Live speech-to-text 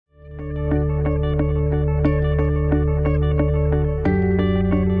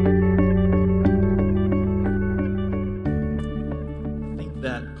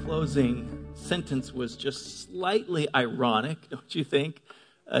closing sentence was just slightly ironic, don't you think?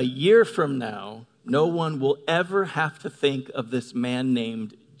 A year from now, no one will ever have to think of this man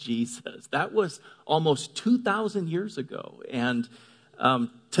named Jesus. That was almost 2,000 years ago. And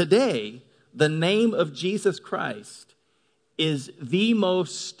today, the name of Jesus Christ is the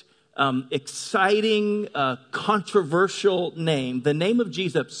most exciting, controversial name. The name of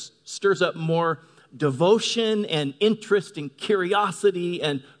Jesus stirs up more devotion and interest and curiosity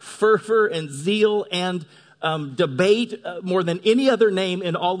and fervor and zeal and debate more than any other name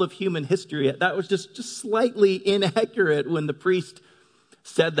in all of human history. That was just slightly inaccurate when the priest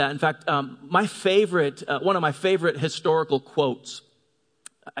said that. In fact, one of my favorite historical quotes,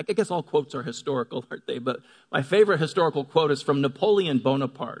 I guess all quotes are historical, aren't they? But my favorite historical quote is from Napoleon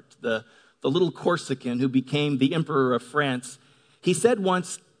Bonaparte, the little Corsican who became the emperor of France. He said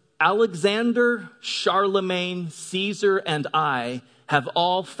once, "Alexander, Charlemagne, Caesar, and I have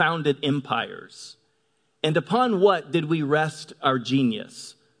all founded empires. And upon what did we rest our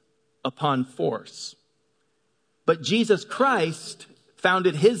genius? Upon force. But Jesus Christ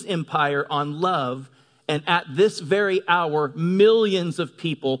founded his empire on love, and at this very hour, millions of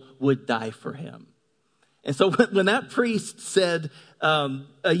people would die for him." And so when that priest said,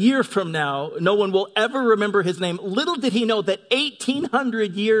 a year from now, no one will ever remember his name, little did he know that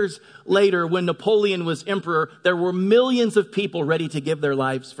 1,800 years later, when Napoleon was emperor, there were millions of people ready to give their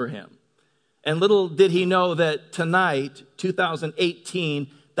lives for him. And little did he know that tonight, 2018,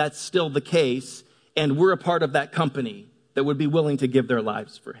 that's still the case, and we're a part of that company that would be willing to give their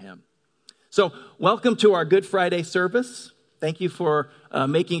lives for him. So welcome to our Good Friday service. Thank you for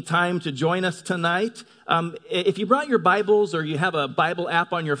making time to join us tonight. If you brought your Bibles or you have a Bible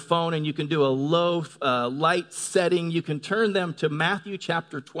app on your phone and you can do a low light setting, you can turn them to Matthew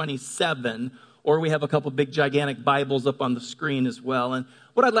chapter 27, or we have a couple big gigantic Bibles up on the screen as well. And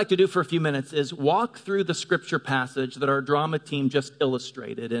what I'd like to do for a few minutes is walk through the scripture passage that our drama team just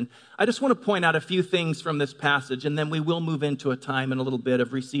illustrated. And I just want to point out a few things from this passage, and then we will move into a time in a little bit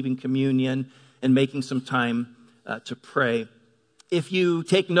of receiving communion and making some time to pray. If you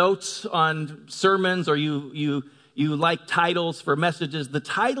take notes on sermons or you like titles for messages, the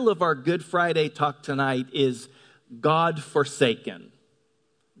title of our Good Friday talk tonight is God Forsaken.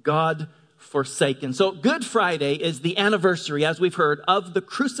 God Forsaken. So Good Friday is the anniversary, as we've heard, of the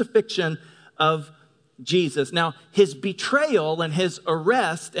crucifixion of Jesus. Now, his betrayal and his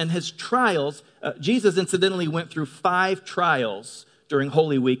arrest and his trials, Jesus incidentally went through 5 trials during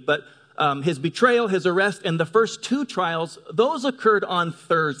Holy Week, but his betrayal, his arrest, and the first 2 trials, those occurred on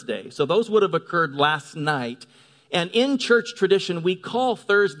Thursday. So those would have occurred last night. And in church tradition, we call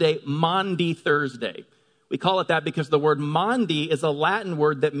Thursday Maundy Thursday. We call it that because the word Maundy is a Latin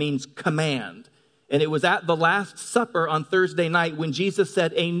word that means command. And it was at the Last Supper on Thursday night when Jesus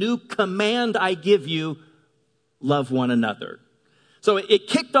said, "A new command I give you, love one another." So it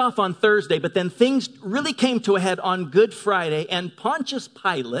kicked off on Thursday, but then things really came to a head on Good Friday, and Pontius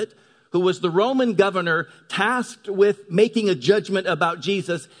Pilate, who was the Roman governor tasked with making a judgment about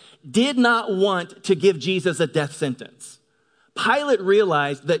Jesus, did not want to give Jesus a death sentence. Pilate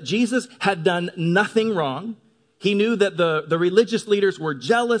realized that Jesus had done nothing wrong. He knew that the religious leaders were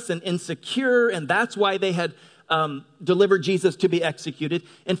jealous and insecure, and that's why they had delivered Jesus to be executed.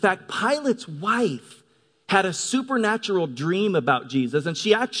 In fact, Pilate's wife had a supernatural dream about Jesus, and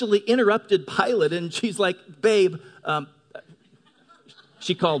she actually interrupted Pilate, and she's like, "Babe,"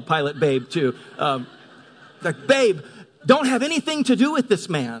 she called Pilate babe too. Like, "Babe, don't have anything to do with this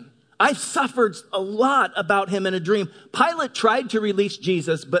man. I've suffered a lot about him in a dream." Pilate tried to release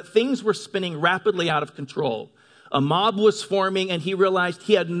Jesus, but things were spinning rapidly out of control. A mob was forming, and he realized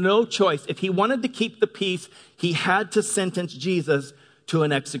he had no choice. If he wanted to keep the peace, he had to sentence Jesus to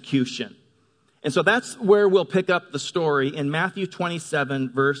an execution. And so that's where we'll pick up the story in Matthew 27,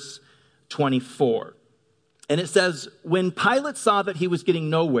 verse 24. And it says, "When Pilate saw that he was getting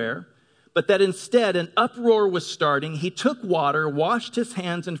nowhere, but that instead an uproar was starting, he took water, washed his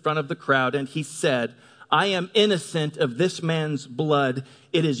hands in front of the crowd, and he said, 'I am innocent of this man's blood.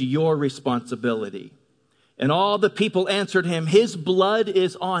 It is your responsibility.' And all the people answered him, 'His blood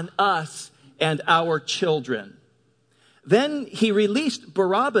is on us and our children.' Then he released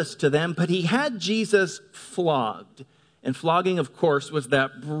Barabbas to them, but he had Jesus flogged." And flogging, of course, was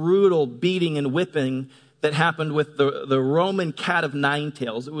that brutal beating and whipping that happened with the Roman cat of 9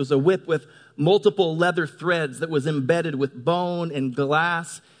 tails. It was a whip with multiple leather threads that was embedded with bone and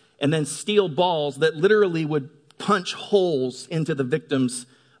glass, and then steel balls that literally would punch holes into the victim's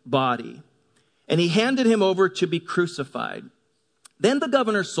body. And he handed him over to be crucified. Then the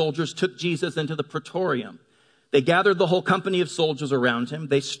governor's soldiers took Jesus into the praetorium. They gathered the whole company of soldiers around him.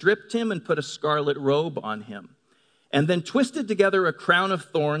 They stripped him and put a scarlet robe on him, and then twisted together a crown of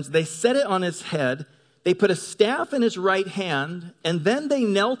thorns. They set it on his head. They put a staff in his right hand, and then they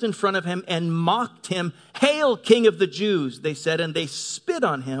knelt in front of him and mocked him. "Hail, King of the Jews," they said, and they spit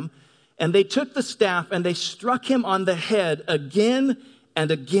on him. And they took the staff and they struck him on the head again and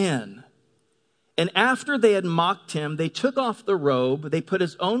again. And after they had mocked him, they took off the robe, they put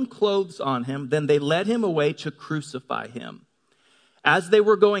his own clothes on him, then they led him away to crucify him. As they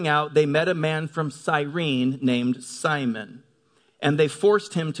were going out, they met a man from Cyrene named Simon, and they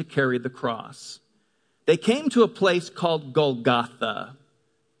forced him to carry the cross. They came to a place called Golgotha.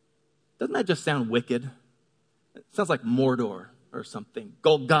 Doesn't that just sound wicked? It sounds like Mordor or something.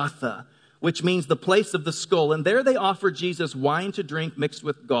 Golgotha, which means the place of the skull. And there they offered Jesus wine to drink mixed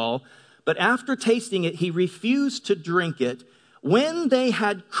with gall. But after tasting it, he refused to drink it. When they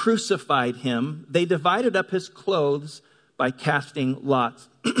had crucified him, they divided up his clothes by casting lots.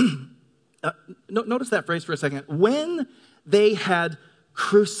 Notice that phrase for a second. When they had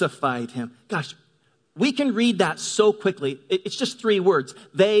crucified him. Gosh, we can read that so quickly. It's just 3 words.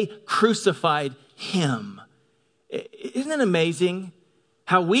 They crucified him. Isn't it amazing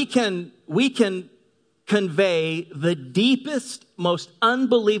how we can convey the deepest, most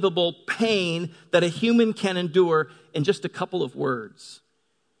unbelievable pain that a human can endure in just a couple of words?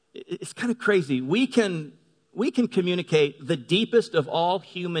 It's kind of crazy. We can communicate the deepest of all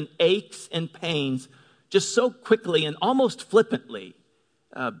human aches and pains just so quickly and almost flippantly.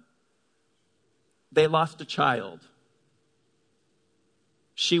 They lost a child.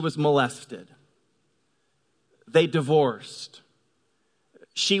 She was molested. They divorced.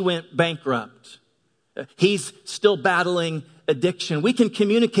 She went bankrupt. He's still battling addiction. We can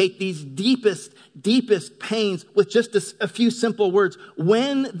communicate these deepest pains with just a few simple words.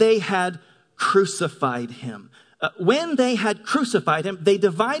 When they had crucified him. When they had crucified him, they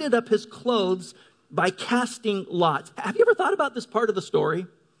divided up his clothes by casting lots. Have you ever thought about this part of the story?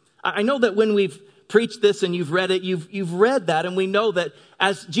 I know that when we've preached this and you've read it, you've read that, and we know that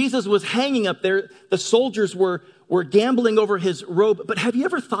as Jesus was hanging up there, the soldiers were gambling over his robe. But have you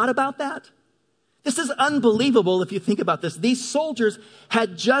ever thought about that? This is unbelievable if you think about this. These soldiers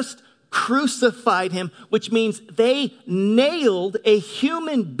had just crucified him, which means they nailed a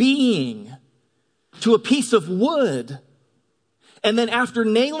human being to a piece of wood. And then after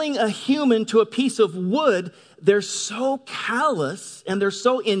nailing a human to a piece of wood, they're so callous and they're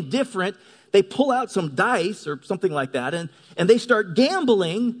so indifferent, they pull out some dice or something like that, and they start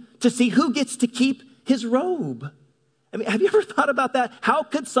gambling to see who gets to keep his robe. I mean, have you ever thought about that? How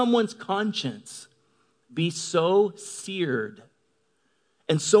could someone's conscience be so seared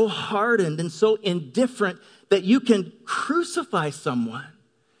and so hardened and so indifferent that you can crucify someone?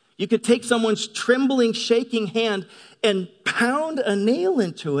 You could take someone's trembling, shaking hand and pound a nail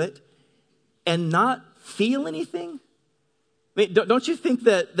into it and not feel anything? I mean, don't you think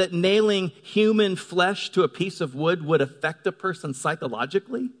that nailing human flesh to a piece of wood would affect a person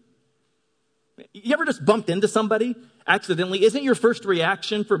psychologically? You ever just bumped into somebody accidentally? Isn't your first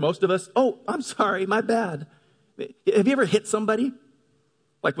reaction for most of us, "Oh, I'm sorry, my bad"? Have you ever hit somebody?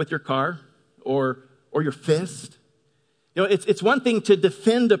 Like with your car or your fist? You know, it's one thing to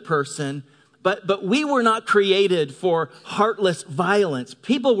defend a person, but we were not created for heartless violence.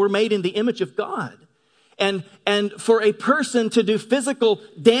 People were made in the image of God. And for a person to do physical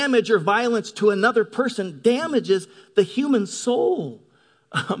damage or violence to another person damages the human soul.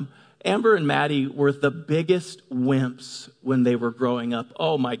 Amber and Maddie were the biggest wimps when they were growing up.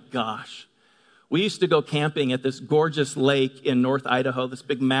 Oh my gosh. We used to go camping at this gorgeous lake in North Idaho, this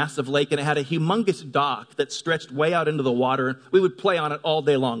big massive lake, and it had a humongous dock that stretched way out into the water. We would play on it all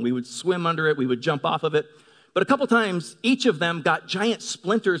day long. We would swim under it. We would jump off of it. But a couple times, each of them got giant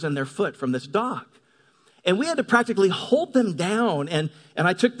splinters in their foot from this dock. And we had to practically hold them down. And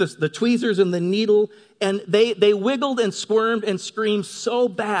I took the tweezers and the needle, and they wiggled and squirmed and screamed so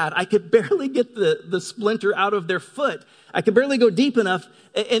bad, I could barely get the splinter out of their foot. I could barely go deep enough.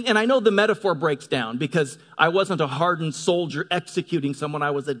 And I know the metaphor breaks down because I wasn't a hardened soldier executing someone. I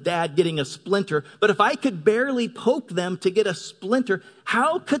was a dad getting a splinter. But if I could barely poke them to get a splinter,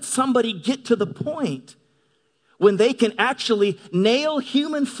 how could somebody get to the point when they can actually nail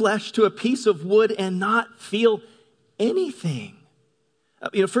human flesh to a piece of wood and not feel anything?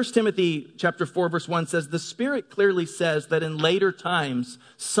 1 Timothy chapter 4, verse 1 says, "The Spirit clearly says that in later times,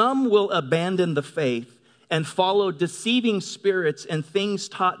 some will abandon the faith and follow deceiving spirits and things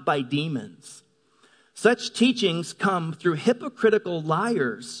taught by demons. Such teachings come through hypocritical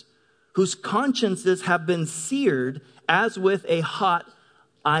liars whose consciences have been seared as with a hot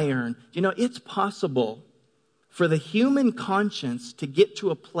iron." You know, it's possible for the human conscience to get to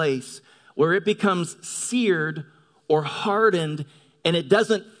a place where it becomes seared or hardened and it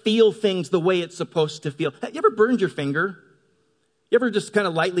doesn't feel things the way it's supposed to feel. Have you ever burned your finger? You ever just kind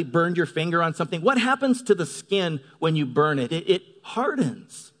of lightly burned your finger on something? What happens to the skin when you burn it? It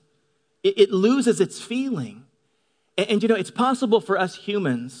hardens. It loses its feeling. And it's possible for us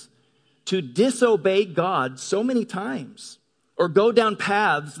humans to disobey God so many times or go down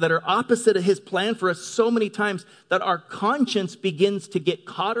paths that are opposite of his plan for us so many times that our conscience begins to get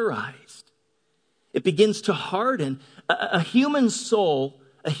cauterized. It begins to harden. A human soul,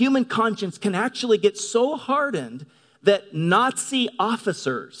 a human conscience can actually get so hardened that Nazi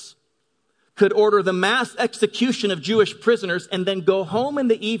officers could order the mass execution of Jewish prisoners and then go home in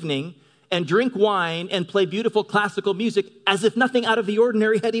the evening and drink wine and play beautiful classical music as if nothing out of the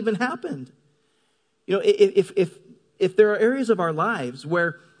ordinary had even happened. If there are areas of our lives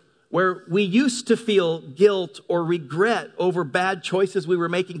where we used to feel guilt or regret over bad choices we were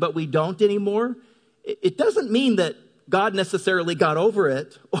making, but we don't anymore, it doesn't mean that God necessarily got over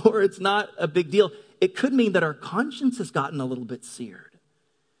it or it's not a big deal. It could mean that our conscience has gotten a little bit seared.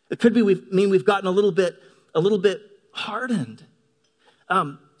 It could mean we've gotten a little bit hardened.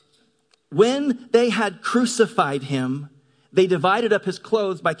 When they had crucified him, they divided up his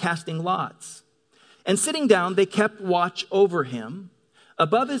clothes by casting lots. And sitting down, they kept watch over him.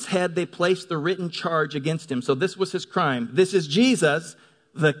 Above his head, they placed the written charge against him. So this was his crime. This is Jesus,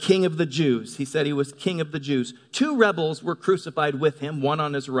 the King of the Jews. He said he was King of the Jews. 2 rebels were crucified with him, one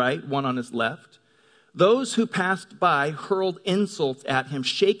on his right, one on his left. Those who passed by hurled insults at him,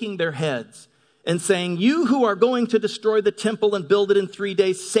 shaking their heads and saying, "You who are going to destroy the temple and build it in 3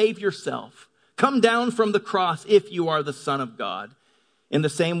 days, save yourself. Come down from the cross if you are the Son of God." In the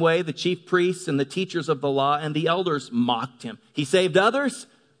same way, the chief priests and the teachers of the law and the elders mocked him. He saved others,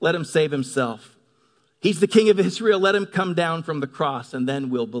 let him save himself. He's the King of Israel, let him come down from the cross and then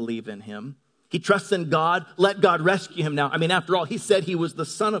we'll believe in him. He trusts in God, let God rescue him now. After all, he said he was the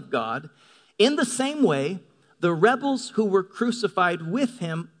Son of God. In the same way, the rebels who were crucified with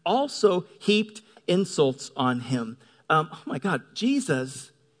him also heaped insults on him. Oh my God,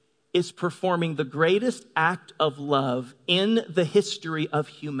 Jesus is performing the greatest act of love in the history of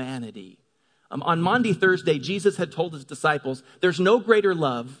humanity. On Maundy Thursday, Jesus had told his disciples, there's no greater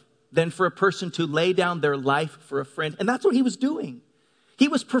love than for a person to lay down their life for a friend. And that's what he was doing. He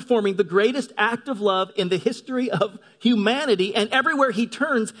was performing the greatest act of love in the history of humanity. And everywhere he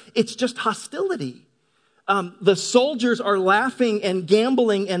turns, it's just hostility. The soldiers are laughing and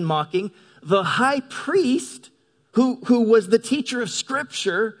gambling and mocking. The high priest, who was the teacher of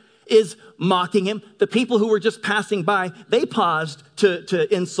Scripture, is mocking him. The people who were just passing by, they paused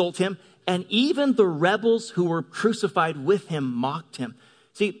to insult him. And even the rebels who were crucified with him mocked him.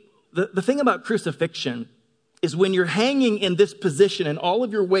 See, the thing about crucifixion is when you're hanging in this position and all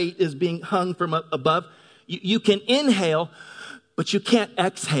of your weight is being hung from above, you can inhale, but you can't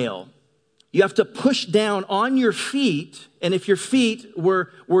exhale. You have to push down on your feet, and if your feet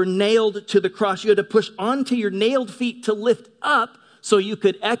were nailed to the cross, you had to push onto your nailed feet to lift up so you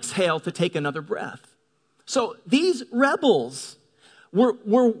could exhale to take another breath. So these rebels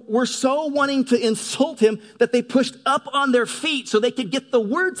were so wanting to insult him that they pushed up on their feet so they could get the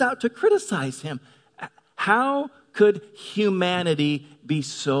words out to criticize him. How could humanity be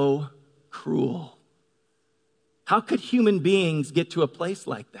so cruel? How could human beings get to a place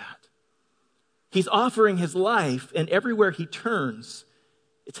like that? He's offering his life, and everywhere he turns,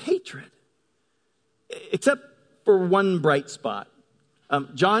 it's hatred. Except for one bright spot.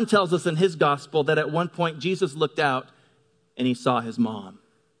 John tells us in his gospel that at one point Jesus looked out and he saw his mom.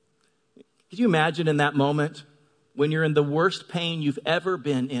 Could you imagine in that moment when you're in the worst pain you've ever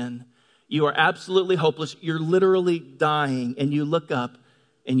been in? You are absolutely hopeless. You're literally dying, and you look up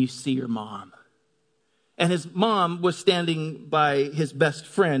and you see your mom. And his mom was standing by his best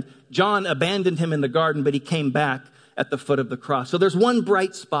friend. John abandoned him in the garden, but he came back at the foot of the cross. So there's one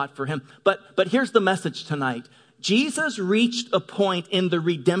bright spot for him. But here's the message tonight. Jesus reached a point in the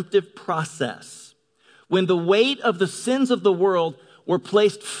redemptive process when the weight of the sins of the world were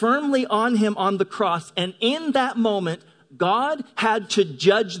placed firmly on him on the cross. And in that moment, God had to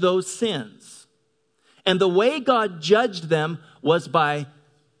judge those sins. And the way God judged them was by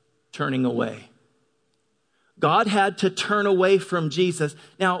turning away. God had to turn away from Jesus.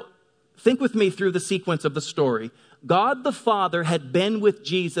 Now, think with me through the sequence of the story. God the Father had been with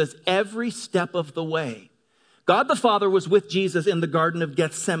Jesus every step of the way. God the Father was with Jesus in the Garden of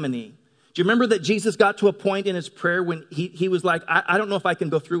Gethsemane. Do you remember that Jesus got to a point in his prayer when he was like, I don't know if I can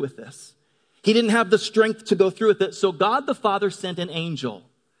go through with this. He didn't have the strength to go through with it. So God the Father sent an angel.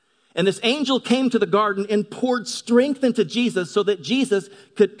 And this angel came to the garden and poured strength into Jesus so that Jesus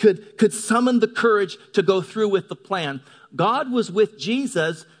could summon the courage to go through with the plan. God was with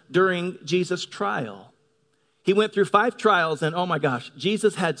Jesus during Jesus' trial. He went through 5 trials, and oh my gosh,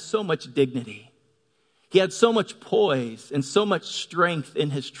 Jesus had so much dignity. He had so much poise and so much strength in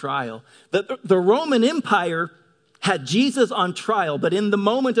his trial. The Roman Empire had Jesus on trial, but in the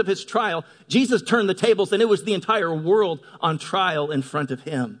moment of his trial, Jesus turned the tables, and it was the entire world on trial in front of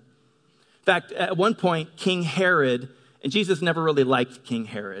him. In fact, at one point, King Herod, and Jesus never really liked King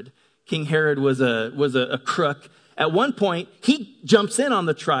Herod. King Herod was a crook. At one point, he jumps in on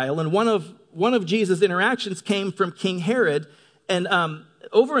the trial, and one of Jesus' interactions came from King Herod. And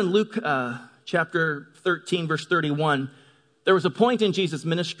over in Luke chapter 13, verse 31, there was a point in Jesus'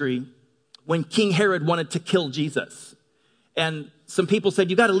 ministry when King Herod wanted to kill Jesus. And some people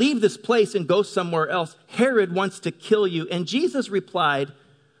said, you got to leave this place and go somewhere else. Herod wants to kill you. And Jesus replied,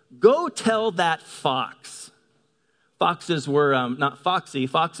 go tell that fox. Foxes were not foxy.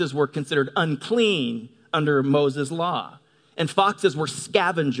 Foxes were considered unclean under Moses' law. And foxes were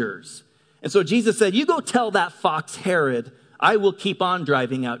scavengers. And so Jesus said, you go tell that fox Herod, I will keep on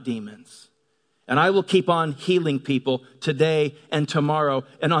driving out demons. And I will keep on healing people today and tomorrow.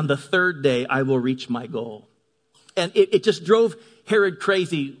 And on the 3rd day, I will reach my goal. And it just drove Herod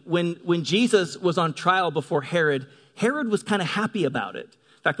crazy. When Jesus was on trial before Herod, Herod was kind of happy about it.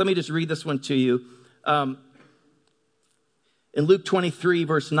 In fact, let me just read this one to you. In Luke 23,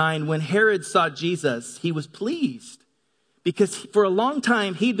 verse 9, when Herod saw Jesus, he was pleased because for a long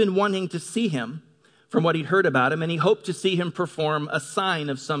time he'd been wanting to see him from what he'd heard about him, and he hoped to see him perform a sign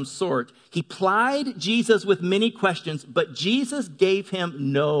of some sort. He plied Jesus with many questions, but Jesus gave him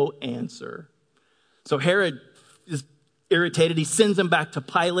no answer. So Herod is irritated. He sends him back to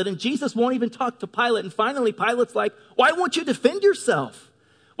Pilate, and Jesus won't even talk to Pilate. And finally, Pilate's like, why won't you defend yourself?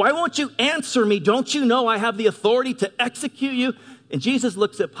 Why won't you answer me? Don't you know I have the authority to execute you? And Jesus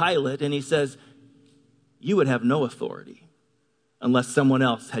looks at Pilate and he says, you would have no authority unless someone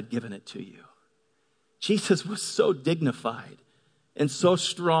else had given it to you. Jesus was so dignified and so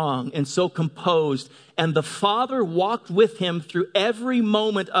strong and so composed. And the Father walked with him through every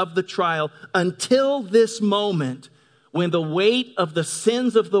moment of the trial until this moment when the weight of the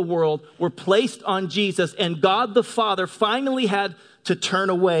sins of the world were placed on Jesus and God the Father finally had to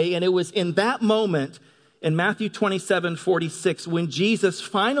turn away. And it was in that moment in Matthew 27:46 when Jesus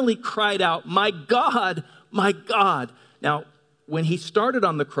finally cried out, my God, my God. Now, when he started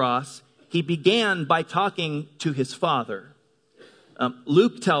on the cross, he began by talking to his Father.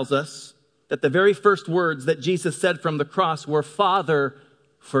 Luke tells us that the very first words that Jesus said from the cross were, Father,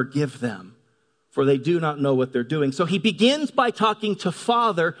 forgive them, for they do not know what they're doing. So he begins by talking to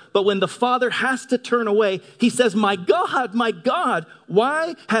Father, but when the Father has to turn away, he says, my God,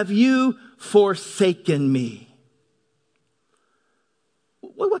 why have you forsaken me?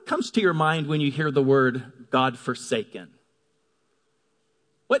 What comes to your mind when you hear the word God forsaken?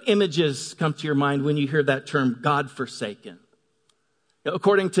 What images come to your mind when you hear that term, God forsaken?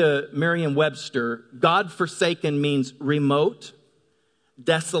 According to Merriam-Webster, God forsaken means remote,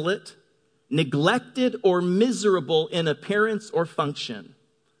 desolate, neglected, or miserable in appearance or function.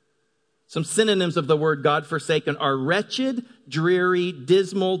 Some synonyms of the word God forsaken are wretched, dreary,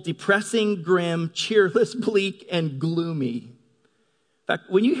 dismal, depressing, grim, cheerless, bleak, and gloomy. In fact,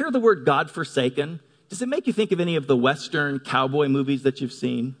 when you hear the word God forsaken, does it make you think of any of the Western cowboy movies that you've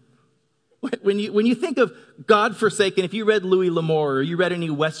seen? When you think of God forsaken, if you read Louis L'Amour or you read any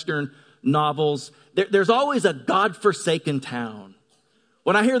Western novels, there's always a God forsaken town.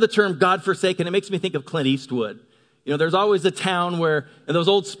 When I hear the term God forsaken, it makes me think of Clint Eastwood. You know, there's always a town where, in those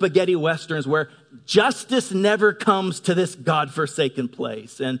old spaghetti westerns, where justice never comes to this God forsaken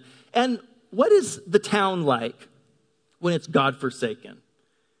place. And what is the town like when it's God forsaken?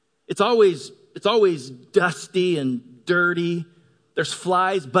 It's always dusty and dirty. There's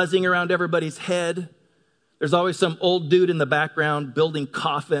flies buzzing around everybody's head. There's always some old dude in the background building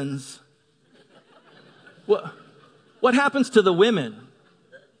coffins. What happens to the women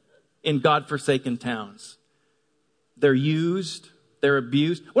in God-forsaken towns? They're used. They're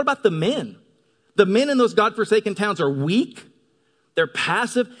abused. What about the men? The men in those God-forsaken towns are weak. They're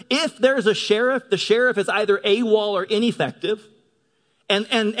passive. If there's a sheriff, the sheriff is either AWOL or ineffective. And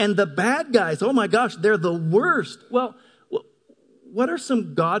the bad guys, oh my gosh, they're the worst. Well, what are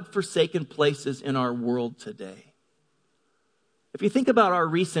some God-forsaken places in our world today? If you think about our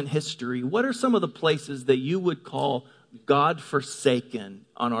recent history, what are some of the places that you would call God-forsaken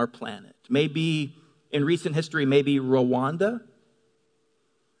on our planet? Maybe in recent history, maybe Rwanda,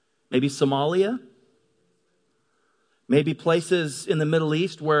 maybe Somalia, Maybe places in the Middle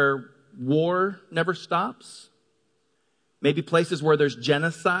East where war never stops. Maybe places where there's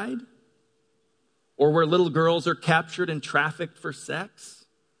genocide, or where little girls are captured and trafficked for sex,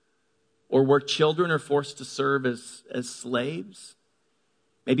 or where children are forced to serve as slaves.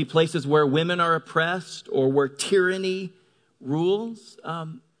 Maybe places where women are oppressed or where tyranny rules.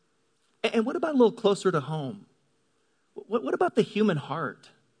 And what about a little closer to home? What about the human heart?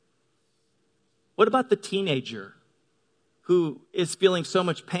 What about the teenager who is feeling so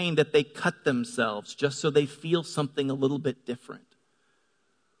much pain that they cut themselves just so they feel something a little bit different?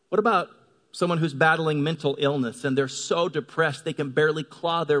 What about someone who's battling mental illness and they're so depressed they can barely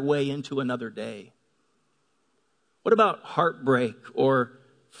claw their way into another day? What about heartbreak or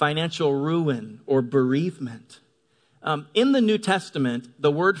financial ruin or bereavement? In the New Testament,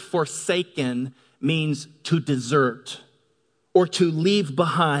 the word forsaken means to desert or to leave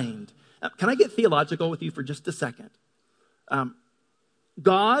behind. Can I get theological with you for just a second?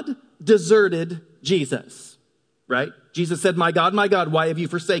 God deserted Jesus, right? Jesus said, my God, why have you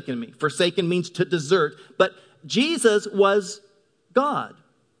forsaken me? Forsaken means to desert, but Jesus was God,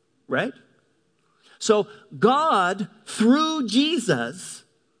 right? So God, through Jesus,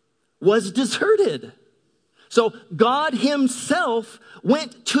 was deserted. So God himself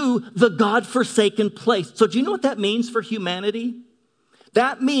went to the God-forsaken place. So do you know what that means for humanity?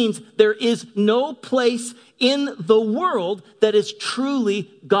 That means there is no place in the world that is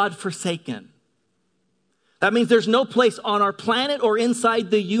truly God-forsaken. That means there's no place on our planet or inside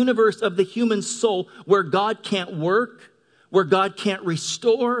the universe of the human soul where God can't work, where God can't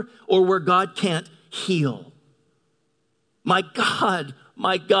restore, or where God can't heal. My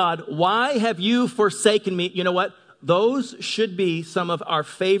God, why have you forsaken me? You know what? Those should be some of our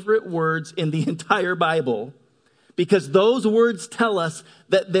favorite words in the entire Bible, because those words tell us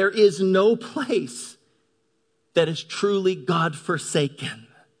that there is no place that is truly God-forsaken.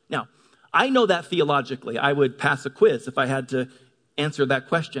 Now, I know that theologically. I would pass a quiz if I had to answer that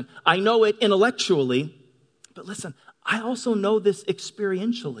question. I know it intellectually, but listen, I also know this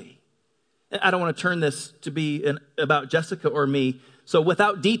experientially. I don't want to turn this to be about Jessica or me. So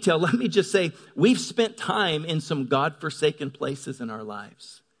without detail, let me just say, we've spent time in some God-forsaken places in our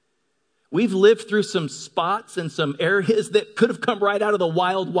lives. We've lived through some spots and some areas that could have come right out of the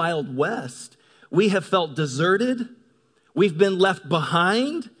wild, wild west. We have felt deserted. We've been left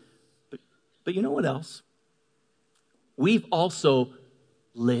behind. But you know what else? We've also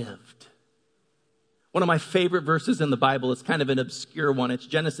lived. One of my favorite verses in the Bible is kind of an obscure one. It's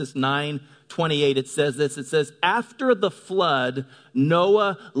Genesis 9:28. It says this. It says, after the flood,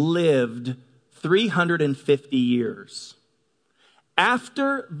 Noah lived 350 years.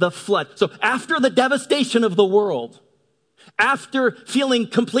 After the flood, so after the devastation of the world, after feeling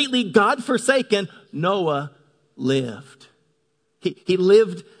completely God-forsaken, Noah lived. He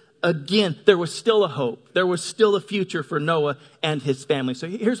lived again. There was still a hope. There was still a future for Noah and his family. So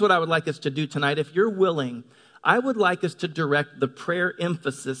here's what I would like us to do tonight. If you're willing, I would like us to direct the prayer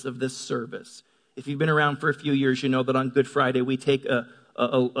emphasis of this service. If you've been around for a few years, you know that on Good Friday we take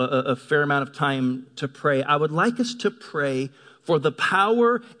a fair amount of time to pray. I would like us to pray for the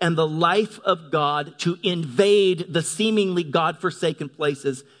power and the life of God to invade the seemingly God-forsaken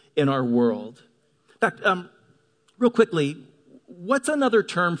places in our world. In fact, real quickly, what's another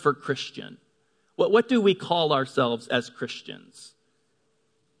term for Christian? What do we call ourselves as Christians?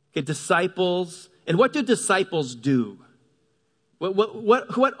 Okay, disciples. And what do disciples do?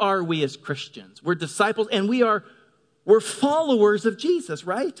 What are we as Christians? We're disciples, and we're followers of Jesus,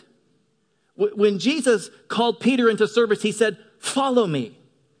 right? When Jesus called Peter into service, he said, follow me.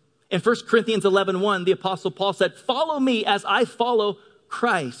 In 1 Corinthians 11:1, the Apostle Paul said, follow me as I follow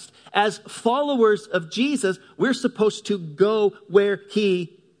Christ. As followers of Jesus, we're supposed to go where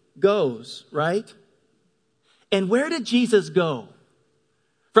he goes, right? And where did Jesus go?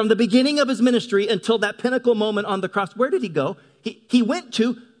 From the beginning of his ministry until that pinnacle moment on the cross, where did he go? He went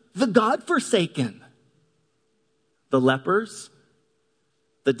to the God-forsaken, the lepers,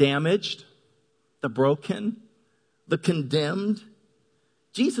 the damaged, the broken, the condemned.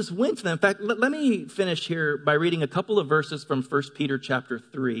 Jesus went to them. In fact, let me finish here by reading a couple of verses from 1 Peter chapter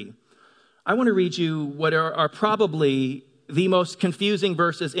 3. I want to read you what are probably the most confusing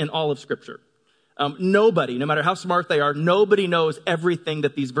verses in all of Scripture. Nobody, no matter how smart they are, nobody knows everything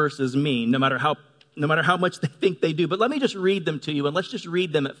that these verses mean, no matter how much they think they do. But let me just read them to you, and let's just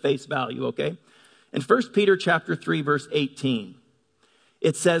read them at face value, okay? In 1 Peter chapter 3, verse 18,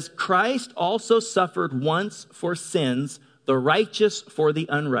 it says, Christ also suffered once for sins, the righteous for the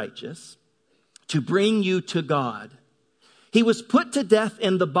unrighteous, to bring you to God. He was put to death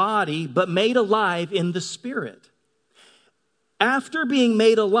in the body, but made alive in the spirit, After being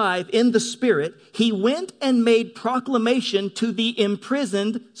made alive in the Spirit, he went and made proclamation to the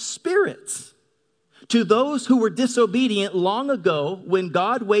imprisoned spirits, to those who were disobedient long ago when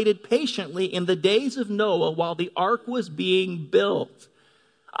God waited patiently in the days of Noah while the ark was being built.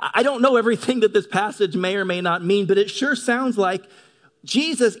 I don't know everything that this passage may or may not mean, but it sure sounds like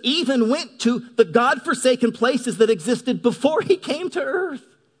Jesus even went to the God-forsaken places that existed before he came to earth.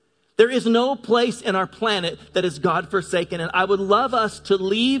 There is no place in our planet that is God-forsaken, and I would love us to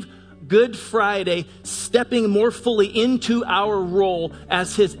leave Good Friday stepping more fully into our role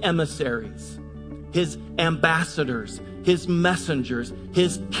as his emissaries, his ambassadors, his messengers,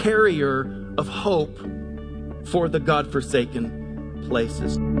 his carrier of hope for the God-forsaken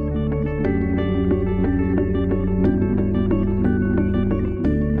places.